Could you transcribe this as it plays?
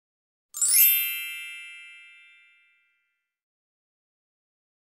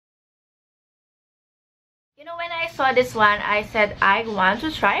You know, when I saw this one, I said, I want to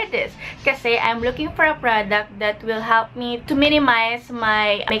try this. Kasi I'm looking for a product that will help me to minimize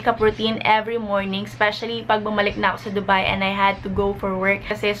my makeup routine every morning. Especially pag bumalik na ako sa Dubai and I had to go for work.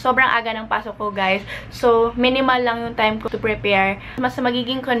 Kasi sobrang aga ng pasok ko, guys. So, minimal lang yung time ko to prepare. Mas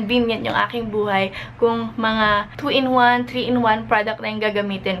magiging convenient yung aking buhay kung mga 2-in-1, 3-in-1 product na yung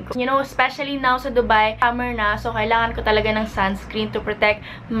gagamitin ko. You know, especially now sa Dubai, summer na. So, kailangan ko talaga ng sunscreen to protect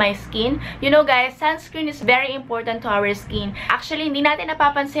my skin. You know, guys, sunscreen is very important to our skin. Actually, hindi natin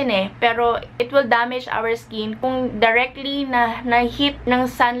napapansin pero it will damage our skin kung directly na hit ng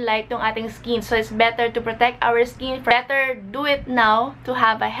sunlight yung ating skin. So, it's better to protect our skin. Better do it now to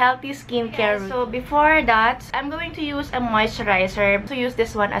have a healthy skincare. So, before that, I'm going to use a moisturizer. To use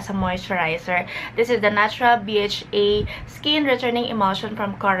this one as a moisturizer. This is the Natural BHA Skin Returning Emulsion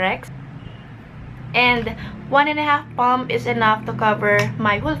from Correx. And 1.5 pump is enough to cover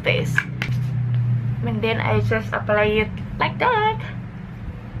my whole face. And then I just apply it like that.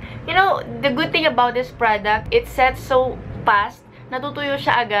 You know, the good thing about this product, it sets so fast. Natutuyo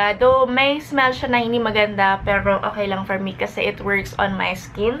siya agad. Though may smell siya na hindi maganda, pero okay lang for me kasi it works on my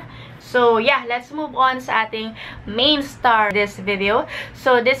skin. So, yeah, let's move on sa ating main star this video.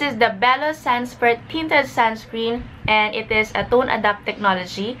 So, this is the Belo Tinted Sunscreen and it is a tone adapt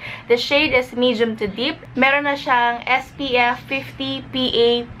technology. The shade is medium to deep. Meron na siyang SPF 50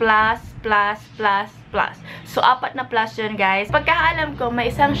 PA+++++. So, 4 na plus yun, guys. Pagkakaalam ko, may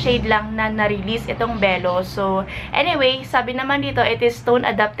isang shade lang na na-release itong Belo. So, anyway, sabi naman dito, it is tone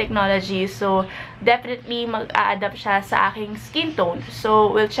adapt technology. So, definitely mag-a-adapt siya sa aking skin tone. So,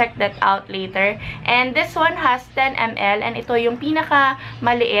 we'll check that out later. And this one has 10 ml and ito yung pinaka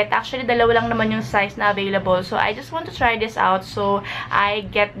maliit. Actually, dalawa lang naman yung size na available. So, I just want to try this out. So, I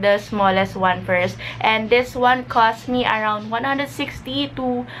get the smallest one first. And this one cost me around 160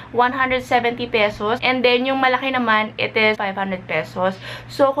 to 170 pesos. And then, yung malaki naman, it is 500 pesos.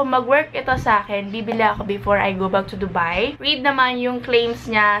 So, kung mag-work ito sa akin, bibili ako before I go back to Dubai. Read naman yung claims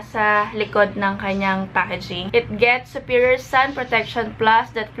niya sa likod ng kanyang packaging. It gets superior sun protection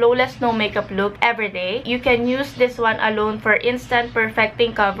plus that flawless no makeup look every day. You can use this one alone for instant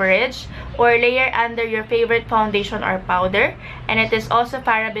perfecting coverage or layer under your favorite foundation or powder. And it is also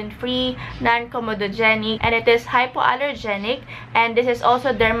paraben-free, non-comedogenic, and it is hypoallergenic, and this is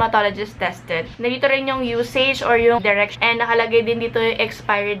also dermatologist tested. Nandito rin yung usage or yung direction, and nakalagay din dito yung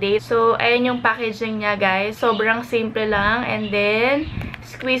expiry date. So, ayan yung packaging niya, guys. Sobrang simple lang. And then,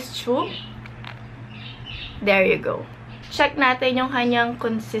 squeeze tube. There you go. Check natin yung kanyang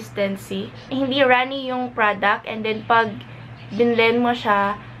consistency. Hindi runny yung product, and then pag binlend mo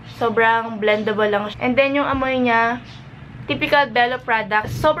siya, sobrang blendable lang siya. And then yung amoy niya, typical Belo product,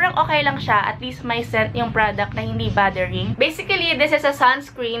 sobrang okay lang siya. At least may scent yung product na hindi bothering. Basically, this is a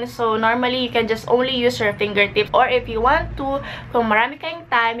sunscreen. So, normally, you can just only use your fingertip. Or if you want to, kung marami kayong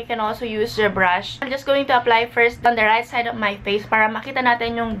time, you can also use your brush. I'm just going to apply first on the right side of my face para makita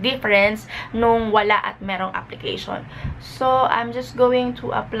natin yung difference nung wala at merong application. So, I'm just going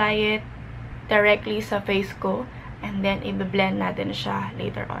to apply it directly sa face ko. And then, i-blend natin siya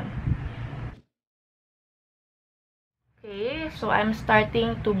later on. Okay, so I'm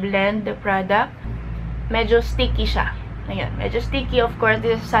starting to blend the product. Medyo sticky siya. Ayan, medyo sticky. Of course,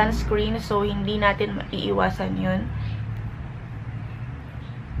 this is sunscreen, so hindi natin maiiwasan yun.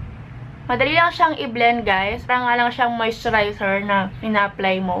 Madali lang siyang i-blend, guys. Parang nga lang siyang moisturizer na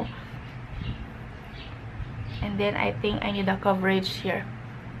ina-apply mo. And then, I think I need a coverage here.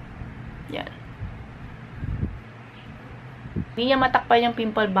 Yan. Hindi niya matakpan yung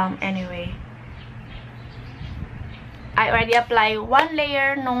pimple balm anyway. I already apply one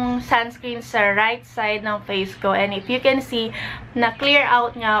layer nung sunscreen sa right side ng face ko. And if you can see, na-clear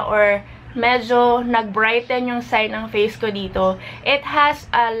out niya or medyo nag-brighten yung side ng face ko dito. It has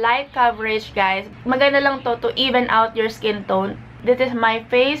a light coverage, guys. Maganda lang to even out your skin tone. This is my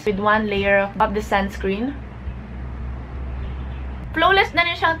face with one layer of the sunscreen. Flawless na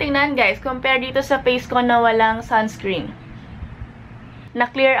rin siyang tingnan, guys, compare dito sa face ko na walang sunscreen.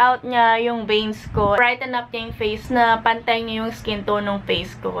 Na-clear out niya yung veins ko. Brighten up niya yung face na pantay niya yung skin tone ng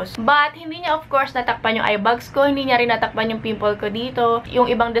face ko. But, hindi niya of course natakpan yung eye bags ko. Hindi niya rin natakpan yung pimple ko dito. Yung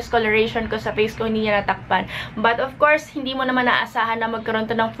ibang discoloration ko sa face ko, hindi niya natakpan. But, of course, hindi mo naman naasahan na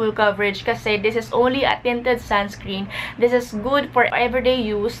magkaroon to ng full coverage kasi this is only a tinted sunscreen. This is good for everyday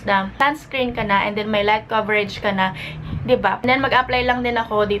use na sunscreen ka na and then may light coverage ka na. Diba? And then, mag-apply lang din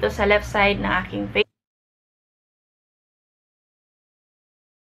ako dito sa left side ng aking face.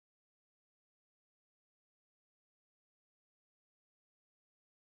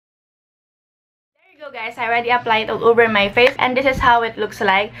 Go, guys, I already applied it all over my face and this is how it looks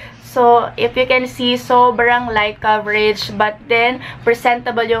like. So, if you can see, sobrang light coverage, but then,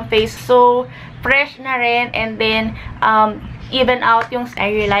 presentable yung face. So, fresh na rin, and then, even out yung,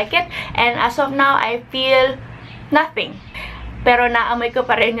 I really like it. And as of now, I feel nothing. Pero naamoy ko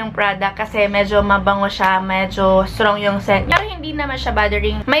pa rin yung product kasi medyo mabango siya, medyo strong yung scent. Pero hindi naman siya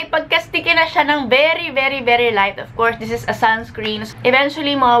bothering. May pagka-sticky na siya ng very, very, very light. Of course, this is a sunscreen.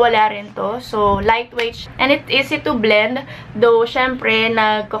 Eventually, mawawala rin to. So, lightweight. And it's easy to blend. Though, syempre,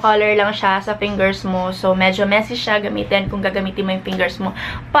 nagko-color lang siya sa fingers mo. So, medyo messy siya gamitin kung gagamitin mo yung fingers mo.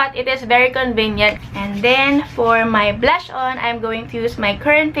 But, it is very convenient. And then, for my blush on, I'm going to use my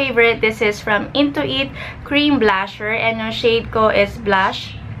current favorite. This is from Into It Cream Blusher. And yung shade ko is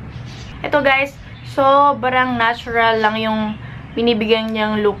blush. Ito guys, sobrang natural lang yung binibigyan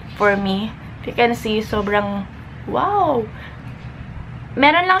niyang look for me. If you can see, sobrang wow!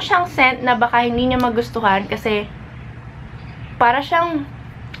 Meron lang siyang scent na baka hindi niya magustuhan kasi para siyang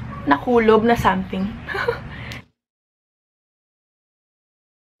nakulob na something.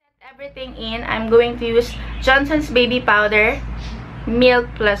 Set everything in. I'm going to use Johnson's Baby Powder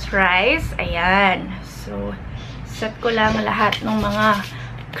Milk plus Rice. Ayan. So, set ko lang lahat ng mga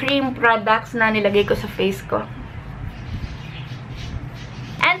cream products na nilagay ko sa face ko.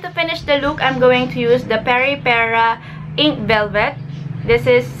 And to finish the look, I'm going to use the PERIPERA Ink Velvet. This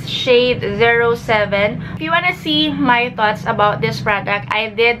is shade 07. If you wanna see my thoughts about this product, I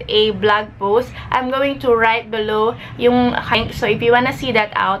did a blog post. I'm going to write below yung link. So if you wanna see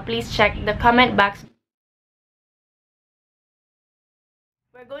that out, please check the comment box.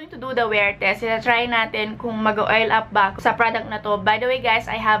 We're going to do the wear test. Try natin kung mag-oil up ba ako sa product na to. By the way guys,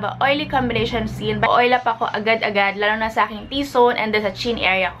 I have a oily combination scene. Oil up ako agad-agad, lalo na sa aking T-zone and sa chin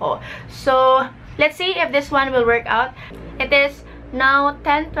area ko. So, let's see if this one will work out. It is now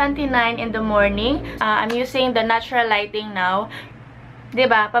 10:29 in the morning. I'm using the natural lighting now.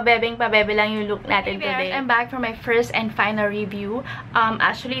 Diba? Pabebe lang yung look natin today. I'm back for my first and final review.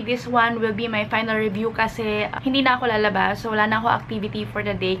 Actually, this one will be my final review kasi hindi na ako lalabas. So, wala na ako activity for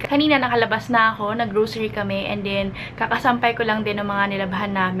the day. Kanina nakalabas na ako, nag-grocery kami, and then kakasampay ko lang din ng mga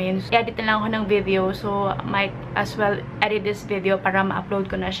nilabahan namin. So, edit na lang ako ng video. So, might as well edit this video para ma-upload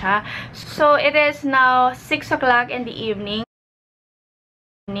ko na siya. So, it is now 6 o'clock in the evening.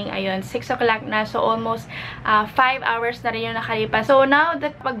 Ayun, 6 o'clock na. So, almost 5 hours na rin yung nakalipas. So, now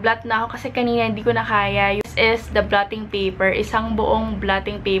that pag-blot na ako kasi kanina hindi ko na kaya. This is the blotting paper. Isang buong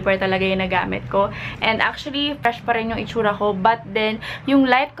blotting paper talaga yung nagamit ko. And actually, fresh pa rin yung itsura ko. But then, yung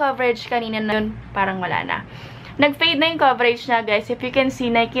light coverage kanina na yun, parang wala na. Nag-fade na yung coverage na, guys. If you can see,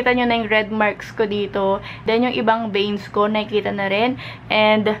 nakikita nyo na yung red marks ko dito. Then, yung ibang veins ko, nakikita na rin.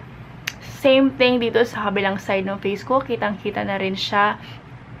 And, same thing dito sa kabilang side ng face ko. Kitang-kita na rin siya.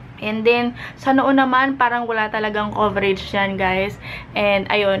 And then, sa noo naman, parang wala talagang coverage yan, guys. And,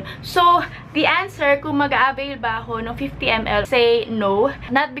 ayun. So, the answer, kung mag-a-avail ba ako ng 50 ml, say no.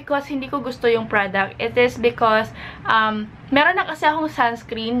 Not because hindi ko gusto yung product. It is because, meron na kasi akong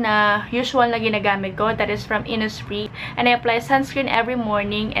sunscreen na usual na ginagamit ko. That is from Innisfree. And I apply sunscreen every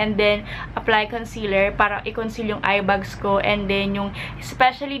morning. And then, apply concealer para i-conceal yung eye bags ko. And then, yung,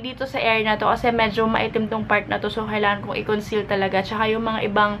 especially dito sa area na to, kasi medyo maitim tong part na to. So, kailangan kong i-conceal talaga. Tsaka yung mga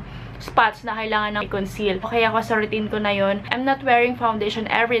ibang spots na kailangan ng i-conceal. Okay ako sa routine ko na yun. I'm not wearing foundation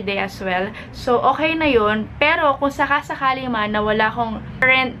every day as well. So, okay na yun. Pero, kung sakasakali man na wala akong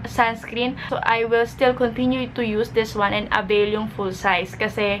current sunscreen, so I will still continue to use this one and avail yung full size.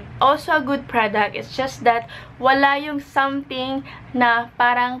 Kasi, also a good product. It's just that, wala yung something na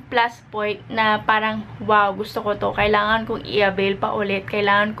parang plus point na parang, wow, gusto ko to. Kailangan kong i-avail pa ulit.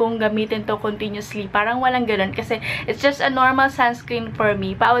 Kailangan kong gamitin to continuously. Parang walang ganun. Kasi, it's just a normal sunscreen for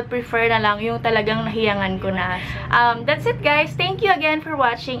me. I would prefer na lang yung talagang nahiyangan ko na. That's it, guys. Thank you again for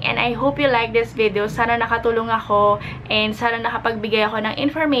watching and I hope you like this video. Sana nakatulong ako and sana nakapagbigay ako ng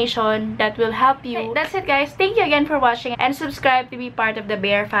information that will help you. That's it, guys. Thank you again for watching and subscribe to be part of the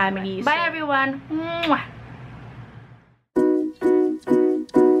Bear family. Bye, everyone! Mwah!